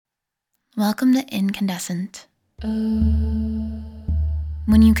Welcome to Incandescent. When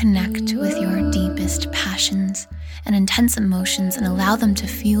you connect with your deepest passions and intense emotions and allow them to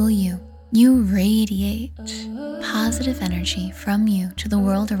fuel you, you radiate positive energy from you to the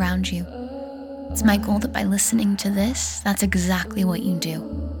world around you. It's my goal that by listening to this, that's exactly what you do.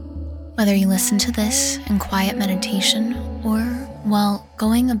 Whether you listen to this in quiet meditation or while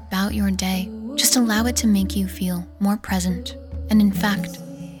going about your day, just allow it to make you feel more present and, in fact,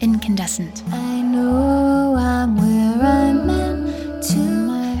 incandescent. I know I'm where I'm meant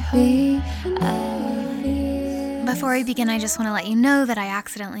to be. Before we begin, I just want to let you know that I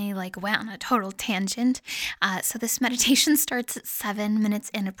accidentally went on a total tangent. So this meditation starts at 7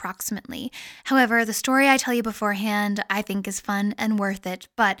 minutes in approximately. However, the story I tell you beforehand I think is fun and worth it.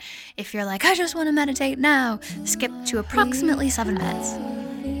 But if you're like, I just want to meditate now, skip to approximately 7 minutes.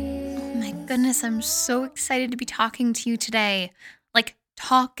 Oh my goodness, I'm so excited to be talking to you today.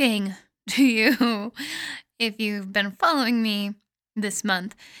 Talking to you. If you've been following me this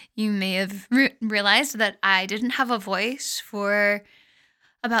month, you may have realized that I didn't have a voice for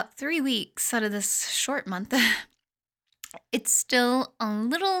about 3 weeks out of this short month. It's still a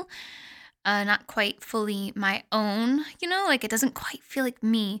little not quite fully my own, it doesn't quite feel like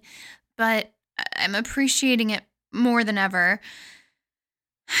me, but I'm appreciating it more than ever.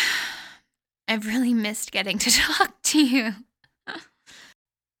 I've really missed getting to talk to you.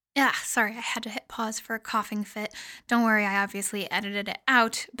 Yeah, sorry, I had to hit pause for a coughing fit. Don't worry, I obviously edited it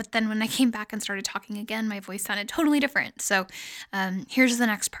out, but then when I came back and started talking again, my voice sounded totally different. So here's the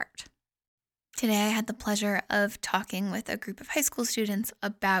next part. Today, I had the pleasure of talking with a group of high school students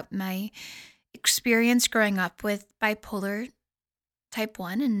about my experience growing up with bipolar type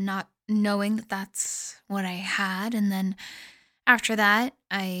 1 and not knowing that that's what I had. And then after that,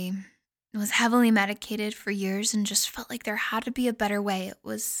 I was heavily medicated for years and just felt like there had to be a better way. It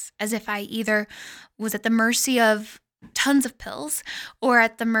was as if I either was at the mercy of tons of pills or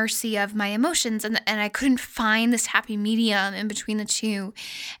at the mercy of my emotions, and I couldn't find this happy medium in between the two.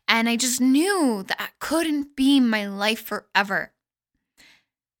 And I just knew that couldn't be my life forever.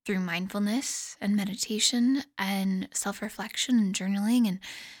 Through mindfulness and meditation and self-reflection and journaling and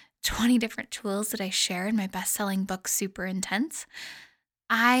 20 different tools that I share in my best-selling book, Super Intense,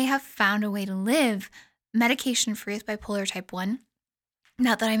 I have found a way to live medication-free with bipolar type 1.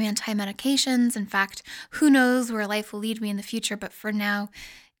 Not that I'm anti-medications. In fact, who knows where life will lead me in the future, but for now,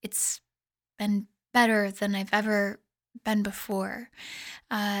 it's been better than I've ever been before.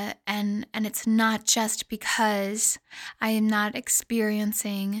 And it's not just because I am not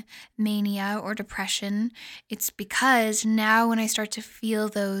experiencing mania or depression. It's because now when I start to feel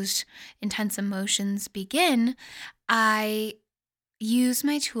those intense emotions begin, I use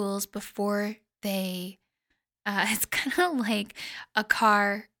my tools before they, it's kind of like a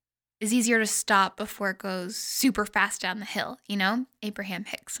car is easier to stop before it goes super fast down the hill, Abraham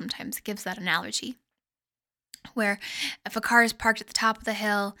Hicks sometimes gives that analogy, where if a car is parked at the top of the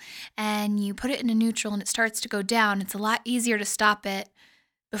hill and you put it into neutral and it starts to go down, it's a lot easier to stop it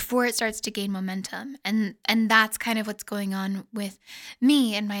before it starts to gain momentum. And that's kind of what's going on with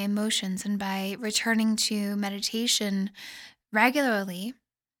me and my emotions. And by returning to meditation regularly,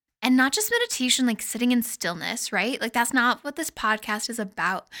 and not just meditation, like sitting in stillness, right? That's not what this podcast is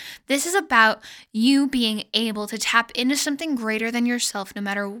about. This is about you being able to tap into something greater than yourself, no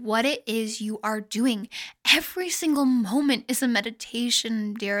matter what it is you are doing. Every single moment is a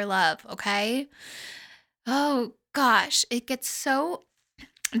meditation, dear love, okay? Oh gosh, it gets so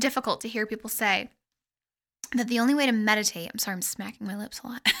difficult to hear people say that the only way to meditate, I'm sorry, I'm smacking my lips a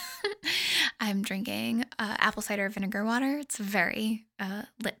lot. I'm drinking apple cider vinegar water. It's very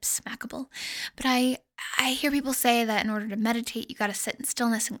lip smackable. But I hear people say that in order to meditate, you got to sit in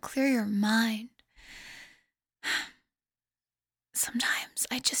stillness and clear your mind. Sometimes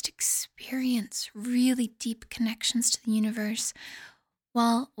I just experience really deep connections to the universe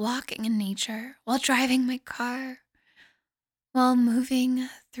while walking in nature, while driving my car, while moving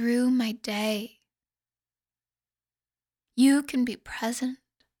through my day. You can be present.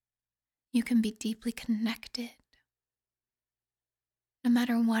 You can be deeply connected, no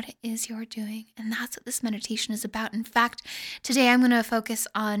matter what it is you're doing. And that's what this meditation is about. In fact, today I'm going to focus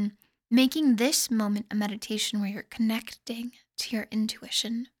on making this moment a meditation where you're connecting to your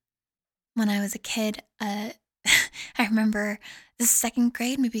intuition. When I was a kid, I remember the second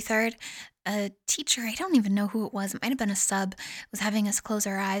grade, maybe third, a teacher, I don't even know who it was, it might have been a sub, was having us close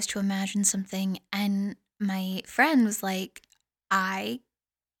our eyes to imagine something. And my friend was like, I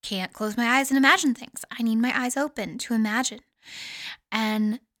can't close my eyes and imagine things. I need my eyes open to imagine.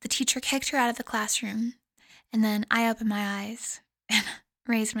 And the teacher kicked her out of the classroom. And then I opened my eyes and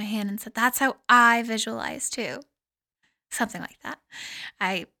raised my hand and said, "That's how I visualize too." Something like that.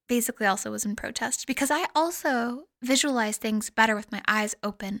 I basically also was in protest because I also visualize things better with my eyes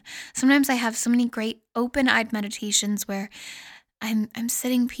open. Sometimes I have so many great open-eyed meditations where I'm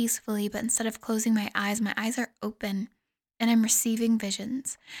sitting peacefully, but instead of closing my eyes are open and I'm receiving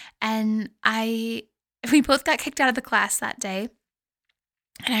visions. And I we both got kicked out of the class that day,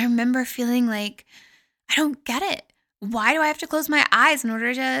 and I remember feeling like I don't get it. Why do I have to close my eyes in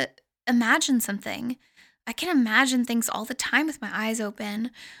order to imagine something? I can imagine things all the time with my eyes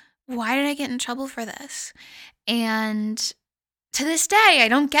open. Why did I get in trouble for this? And to this day, I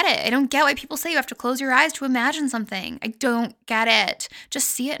don't get it. I don't get why people say you have to close your eyes to imagine something. I don't get it. Just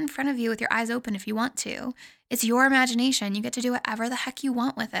see it in front of you with your eyes open if you want to. It's your imagination. You get to do whatever the heck you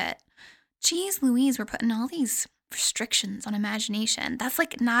want with it. Jeez Louise, we're putting all these restrictions on imagination. That's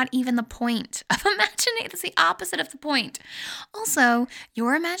like not even the point of imagination. That's the opposite of the point. Also,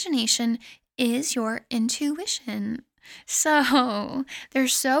 your imagination is your intuition. So they're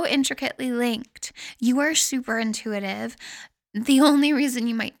so intricately linked. You are super intuitive. The only reason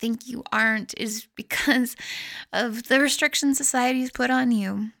you might think you aren't is because of the restrictions society's put on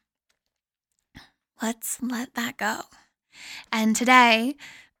you. Let's let that go. And today,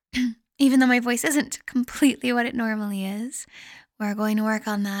 even though my voice isn't completely what it normally is, we're going to work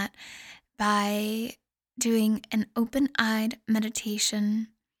on that by doing an open-eyed meditation.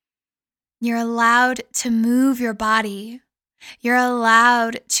 You're allowed to move your body. You're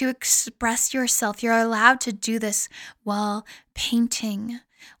allowed to express yourself. You're allowed to do this while painting,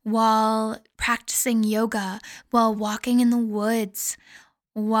 while practicing yoga, while walking in the woods,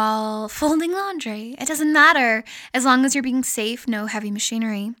 while folding laundry. It doesn't matter as long as you're being safe, no heavy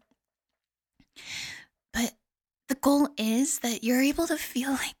machinery. But the goal is that you're able to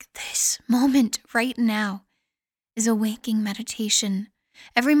feel like this moment right now is a waking meditation.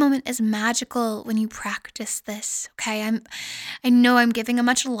 Every moment is magical when you practice this, okay? I know I'm giving a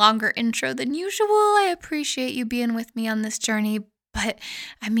much longer intro than usual. I appreciate you being with me on this journey, but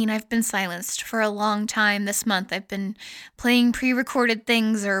I've been silenced for a long time this month. I've been playing pre-recorded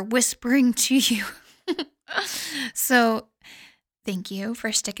things or whispering to you. So, thank you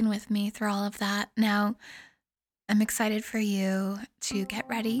for sticking with me through all of that. Now, I'm excited for you to get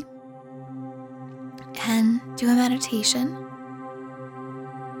ready and do a meditation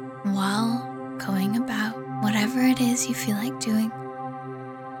while going about whatever it is you feel like doing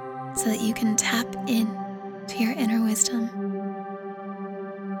so that you can tap in to your inner wisdom.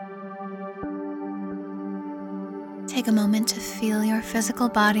 Take a moment to feel your physical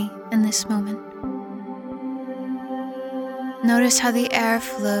body in this moment. Notice how the air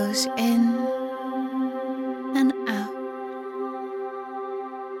flows in and out.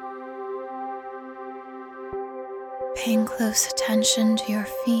 Paying close attention to your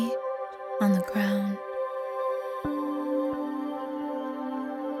feet on the ground.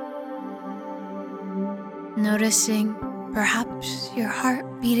 Noticing perhaps your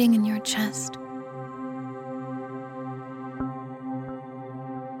heart beating in your chest.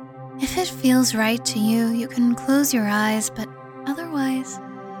 If it feels right to you, you can close your eyes, but otherwise,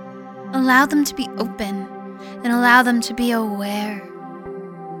 allow them to be open and allow them to be aware.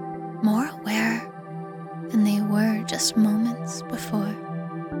 More aware than they were just moments before.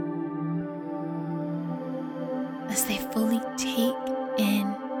 As they fully take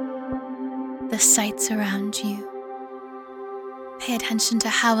in the sights around you. Pay attention to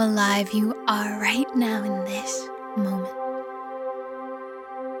how alive you are right now in this moment.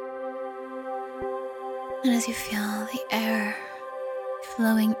 And as you feel the air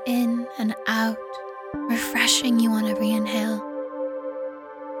flowing in and out, refreshing you on every inhale,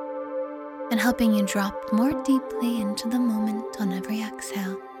 and helping you drop more deeply into the moment on every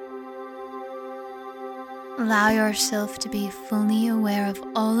exhale. Allow yourself to be fully aware of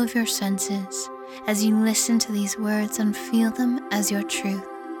all of your senses as you listen to these words and feel them as your truth.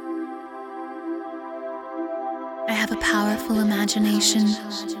 I have a powerful imagination.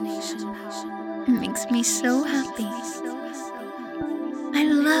 It makes me so happy. I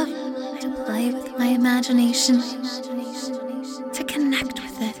love to play with my imagination, to connect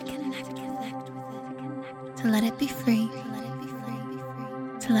with it, to let it be free,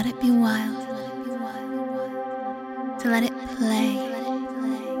 to let it be wild, to let it play.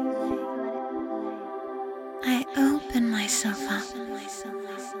 I open myself up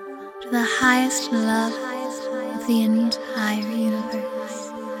to the highest love of the entire universe.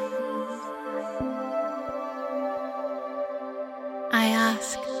 I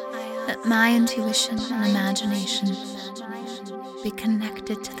ask that my intuition and imagination be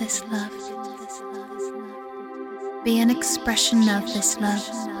connected to this love. Be an expression of this love.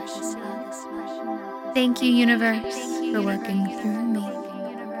 Thank you, universe, for working through me.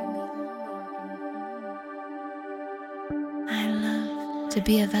 I love to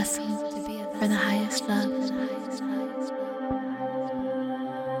be a vessel for the highest love.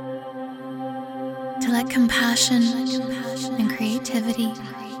 To let compassion and creativity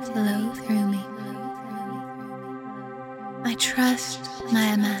flow through me. I trust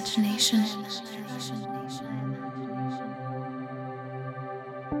my imagination.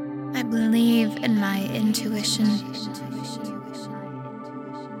 I believe in my intuition.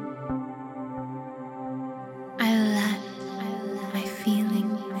 I let my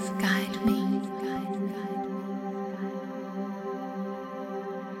feelings guide me.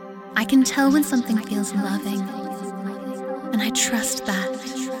 I can tell when something feels loving, and I trust that.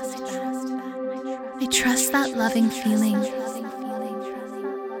 I trust that loving feeling.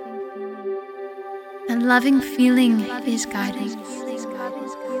 And loving feeling is guidance.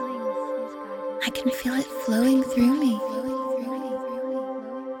 I can feel it flowing through me.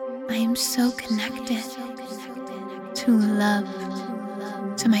 I am so connected to love,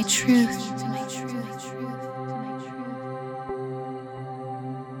 to my truth.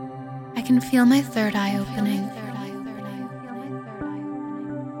 I can feel my third eye opening.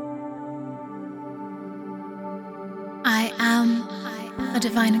 I am a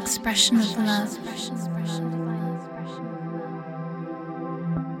divine expression of love.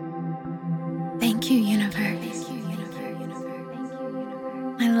 Thank you, universe.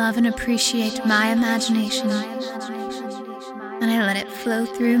 I love and appreciate my imagination, and I let it flow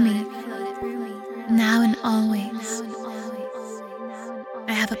through me, now and always.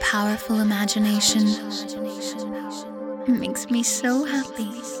 I have a powerful imagination. It makes me so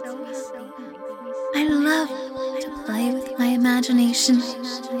happy. I love to play with my imagination,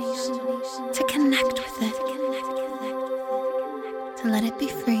 to connect with it, to let it be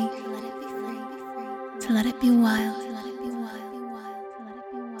free, to let it be wild,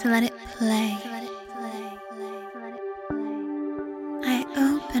 to let it play. I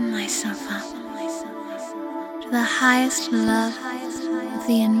open myself up to the highest love of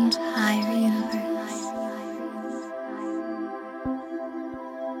the entire universe.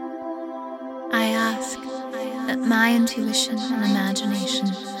 I ask that my intuition and imagination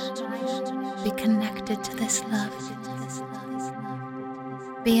be connected to this love.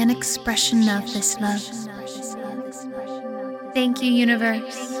 Be an expression of this love. Thank you,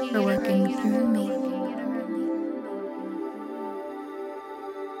 universe, for working through me.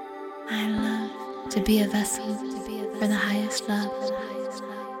 I love to be a vessel for the highest love.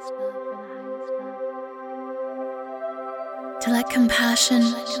 To let compassion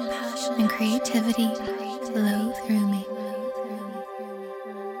and creativity flow through me.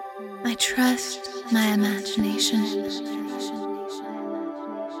 I trust my imagination.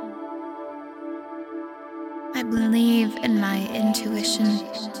 I believe in my intuition.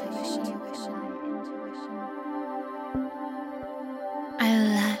 I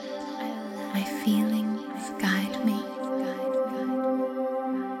let my feelings guide me.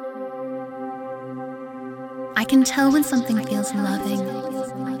 I can tell when something feels loving,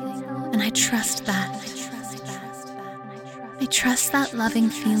 and I trust that. I trust that loving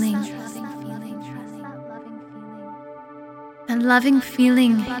feeling. And loving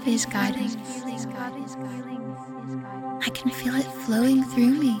feeling is guidance. I can feel it flowing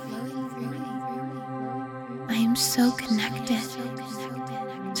through me. I am so connected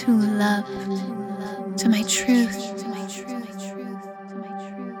to love, to my truth.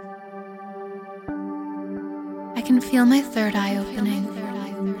 I can feel my third eye opening.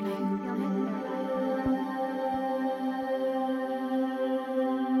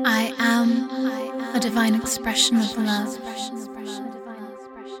 I am a divine expression of love.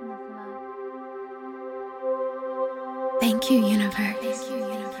 Thank you, universe.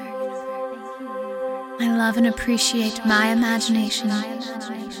 I love and appreciate my imagination,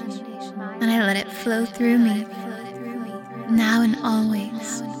 and I let it flow through me, now and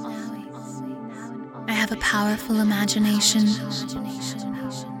always. I have a powerful imagination.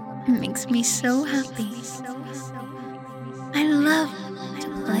 It makes me so happy. I love to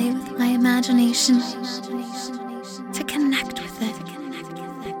play with my imagination, to connect with it,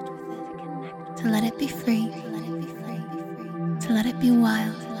 to let it be free, to let it be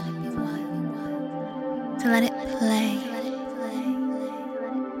wild, to let it play.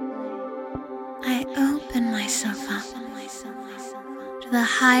 I open myself up to the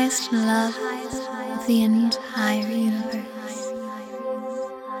highest love of the entire universe.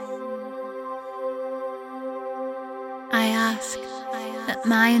 I ask that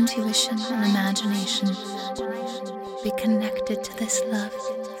my intuition and imagination be connected to this love.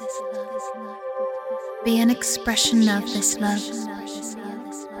 Be an expression of this love.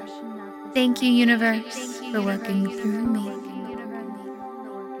 Thank you, universe, for working through me.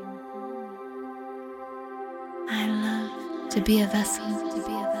 I love to be a vessel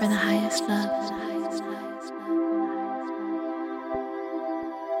for the highest love.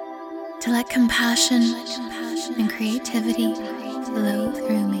 To let compassion and creativity flow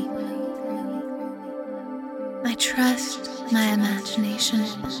through me. I trust my imagination.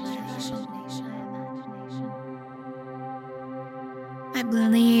 I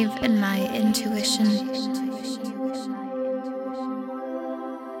believe in my intuition.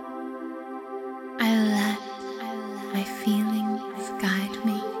 I let my feelings guide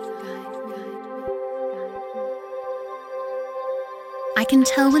me. I can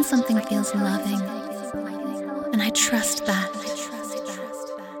tell when something feels loving, and I trust that.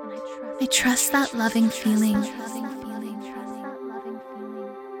 I trust that loving feeling.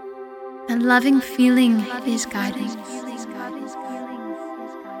 That loving feeling is guidance.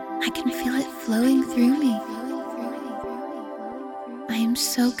 I can feel it flowing through me. I am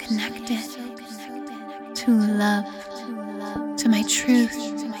so connected to love, to my truth.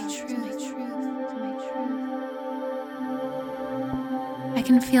 I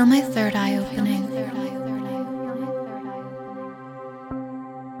can feel my third eye opening.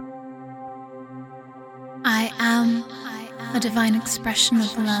 I am a divine expression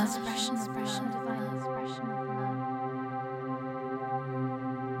of love.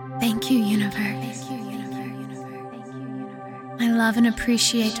 Thank you, universe. I love and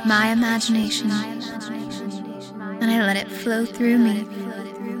appreciate my imagination, and I let it flow through me,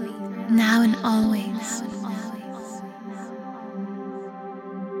 now and always.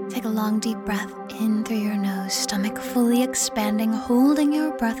 Take a long, deep breath in through your nose, stomach fully expanding, holding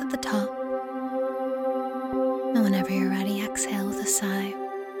your breath at the top. And whenever you're ready, exhale with a sigh.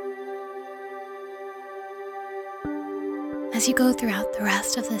 As you go throughout the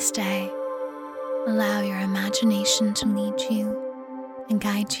rest of this day, allow your imagination to lead you and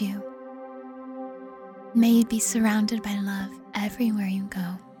guide you. May you be surrounded by love everywhere you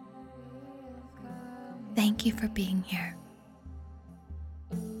go. Thank you for being here.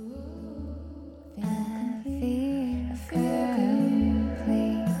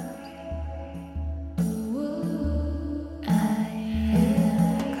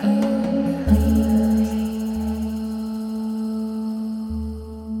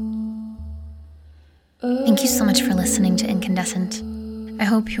 Thank you so much for listening to Incandescent. I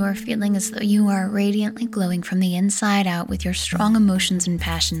hope you are feeling as though you are radiantly glowing from the inside out with your strong emotions and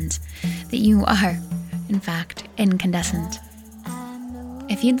passions, that you are, in fact, incandescent.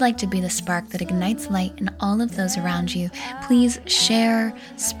 If you'd like to be the spark that ignites light in all of those around you, please share,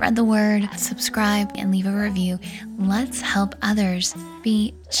 spread the word, subscribe, and leave a review. Let's help others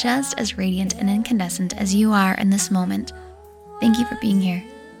be just as radiant and incandescent as you are in this moment. Thank you for being here.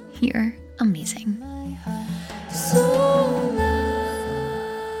 You're amazing.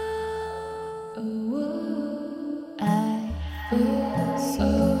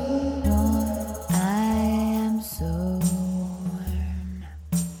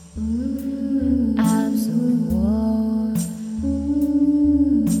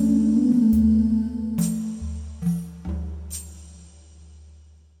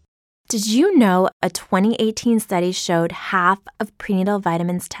 Did you know a 2018 study showed half of prenatal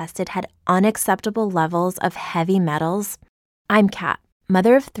vitamins tested had unacceptable levels of heavy metals? I'm Kat,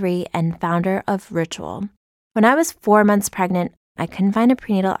 mother of 3 and founder of Ritual. When I was 4 months pregnant, I couldn't find a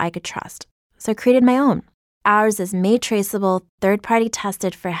prenatal I could trust, so I created my own. Ours is made traceable, third-party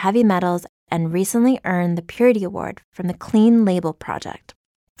tested for heavy metals, and recently earned the Purity Award from the Clean Label Project.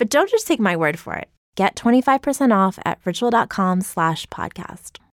 But don't just take my word for it. Get 25% off at ritual.com/podcast.